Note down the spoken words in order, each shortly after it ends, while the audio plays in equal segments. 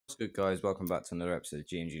What's good, guys? Welcome back to another episode of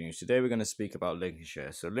GMG News. Today, we're going to speak about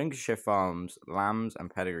Lincolnshire. So, Lincolnshire farms lambs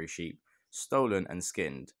and pedigree sheep stolen and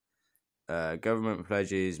skinned. Government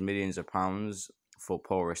pledges millions of pounds for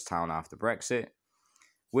poorest town after Brexit.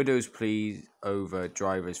 Widows plead over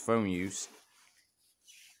drivers' phone use.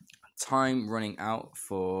 Time running out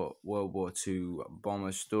for World War II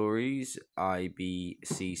bomber stories.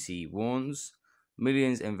 IBCC warns.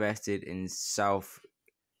 Millions invested in South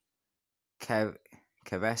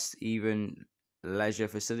Kevest, even leisure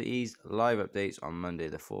facilities. Live updates on Monday,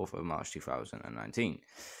 the 4th of March 2019.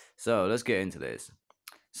 So let's get into this.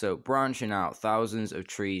 So, branching out, thousands of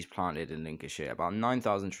trees planted in Lincolnshire. About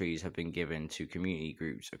 9,000 trees have been given to community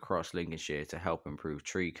groups across Lincolnshire to help improve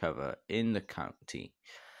tree cover in the county.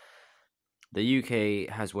 The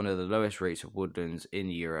UK has one of the lowest rates of woodlands in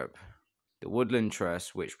Europe. The Woodland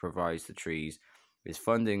Trust, which provides the trees, is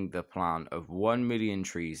funding the plan of 1 million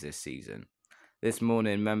trees this season. This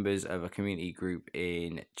morning, members of a community group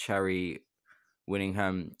in Cherry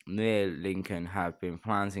Winningham near Lincoln have been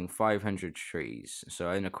planting 500 trees. So,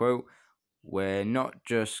 in a quote, "We're not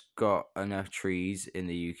just got enough trees in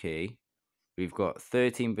the UK, we've got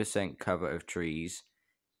 13% cover of trees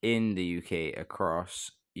in the UK.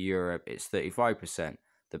 Across Europe, it's 35%.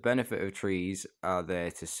 The benefit of trees are there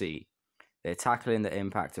to see. They're tackling the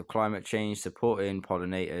impact of climate change, supporting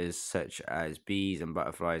pollinators such as bees and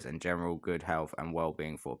butterflies, and general good health and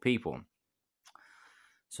well-being for people."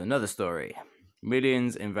 So another story.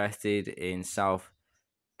 Millions invested in South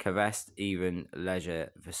Kevest, even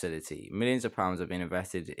leisure facility. Millions of pounds have been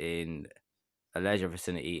invested in a leisure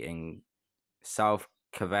facility in South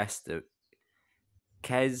Kevest,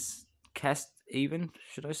 Kest even,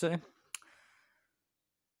 should I say?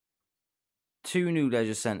 Two new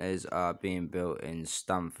leisure centres are being built in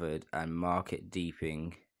Stamford and Market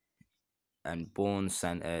Deeping, and Bourne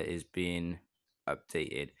Centre is being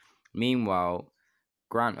updated. Meanwhile,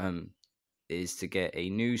 Grantham is to get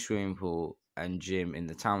a new swimming pool and gym in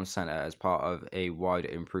the town centre as part of a wider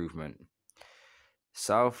improvement.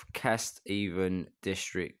 South Kesteven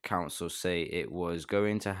District Council say it was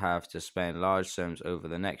going to have to spend large sums over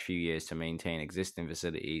the next few years to maintain existing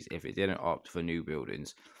facilities if it didn't opt for new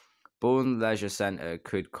buildings. Bourne Leisure Centre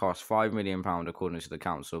could cost £5 million according to the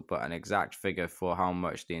council, but an exact figure for how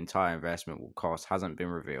much the entire investment will cost hasn't been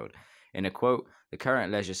revealed. In a quote, "The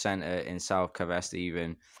current leisure centre in South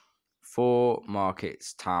Kevesteven for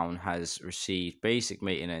Markets Town has received basic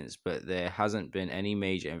maintenance, but there hasn't been any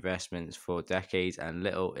major investments for decades and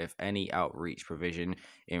little, if any, outreach provision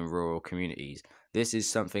in rural communities. This is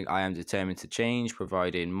something I am determined to change,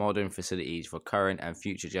 providing modern facilities for current and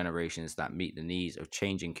future generations that meet the needs of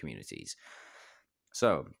changing communities."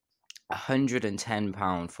 So,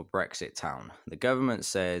 £110 for Brexit Town. The government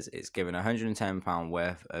says it's given £110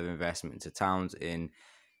 worth of investment to towns in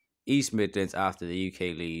East Midlands after the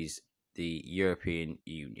UK leaves the European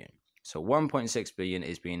Union. So 1.6 billion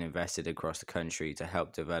is being invested across the country to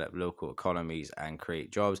help develop local economies and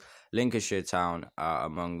create jobs. Lincolnshire Town are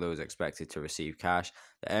among those expected to receive cash.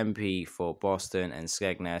 The MP for Boston and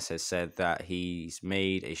Skegness has said that he's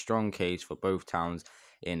made a strong case for both towns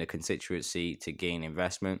in the constituency to gain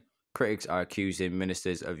investment. Critics are accusing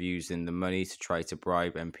ministers of using the money to try to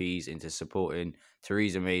bribe MPs into supporting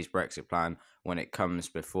Theresa May's Brexit plan when it comes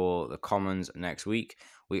before the Commons next week.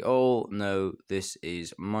 We all know this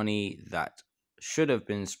is money that should have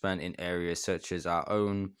been spent in areas such as our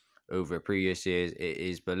own over previous years. It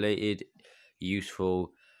is belated,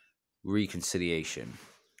 useful reconciliation.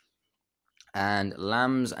 And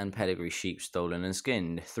lambs and pedigree sheep stolen and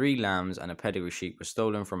skinned. 3 lambs and a pedigree sheep were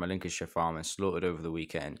stolen from a Lincolnshire farm and slaughtered over the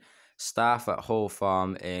weekend. Staff at Hall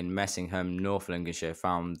Farm in Messingham, North Lincolnshire,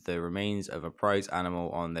 found the remains of a prize animal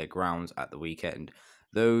on their grounds at the weekend.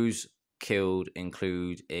 Those killed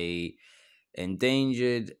include a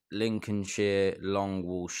endangered Lincolnshire long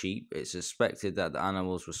wool sheep. It's suspected that the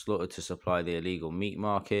animals were slaughtered to supply the illegal meat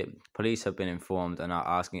market. Police have been informed and are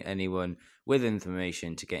asking anyone with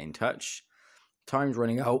information to get in touch. Time's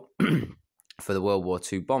running out for the World War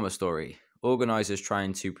II bomber story. Organisers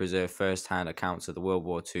trying to preserve first-hand accounts of the World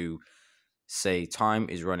War II say time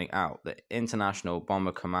is running out. The International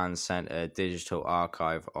Bomber Command Centre digital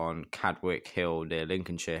archive on Cadwick Hill near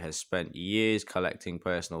Lincolnshire has spent years collecting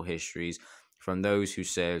personal histories from those who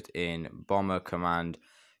served in Bomber Command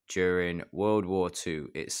during World War II.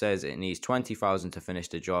 It says it needs 20,000 to finish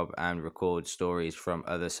the job and record stories from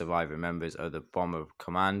other surviving members of the Bomber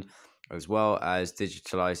Command, as well as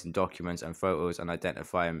digitalizing documents and photos and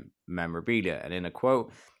identifying memorabilia. And in a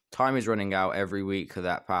quote, "Time is running out. Every week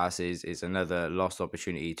that passes is another lost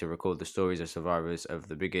opportunity to record the stories of survivors of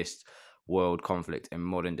the biggest world conflict in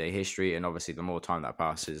modern day history. And obviously, the more time that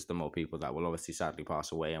passes, the more people that will obviously sadly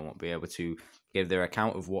pass away and won't be able to give their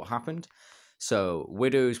account of what happened. So,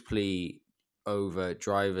 widows plea over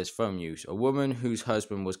driver's phone use. A woman whose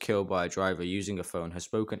husband was killed by a driver using a phone has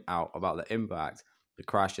spoken out about the impact the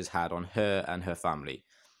crash has had on her and her family.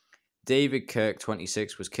 David Kirk,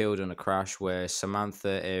 26, was killed in a crash where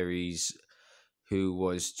Samantha Aries, who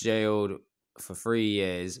was jailed for 3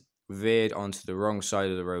 years, veered onto the wrong side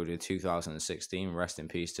of the road in 2016. Rest in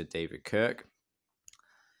peace to David Kirk.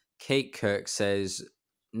 Kate Kirk says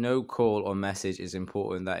no call or message is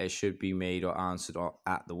important, that it should be made or answered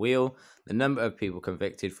at the wheel. The number of people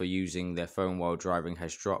convicted for using their phone while driving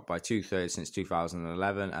has dropped by 2/3 since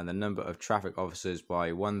 2011, and the number of traffic officers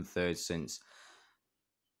by 1/3 since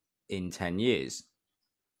in 10 years.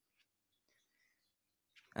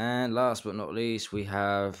 And last but not least, we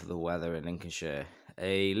have the weather in Lincolnshire.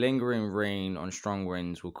 A lingering rain on strong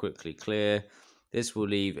winds will quickly clear. This will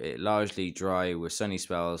leave it largely dry with sunny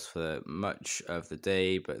spells for much of the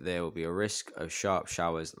day, but there will be a risk of sharp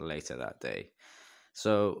showers later that day.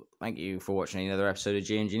 So, thank you for watching another episode of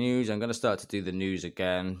GNG News. I'm going to start to do the news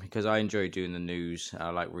again because I enjoy doing the news. I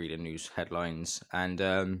like reading news headlines. And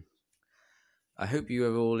I hope you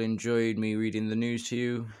have all enjoyed me reading the news to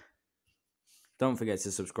you. Don't forget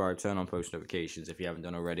to subscribe, turn on post notifications if you haven't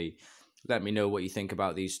done already. Let me know what you think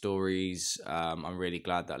about these stories. I'm really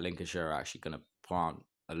glad that Lincolnshire are actually going to plant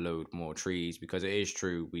a load more trees, because it is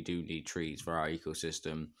true, we do need trees for our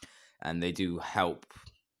ecosystem, and they do help,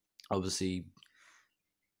 obviously,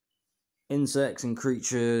 insects and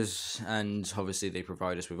creatures, and obviously they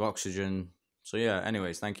provide us with oxygen. So yeah,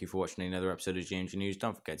 anyways, thank you for watching another episode of GNG News.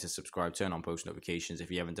 Don't forget to subscribe, turn on post notifications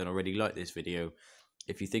if you haven't done already. Like this video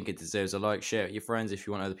if you think it deserves a like, share it with your friends if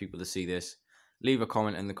you want other people to see this. Leave a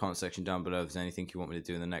comment in the comment section down below if there's anything you want me to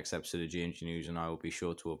do in the next episode of GNG News, and I will be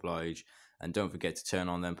sure to oblige. And don't forget to turn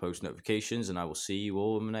on them post notifications, and I will see you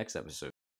all in the next episode.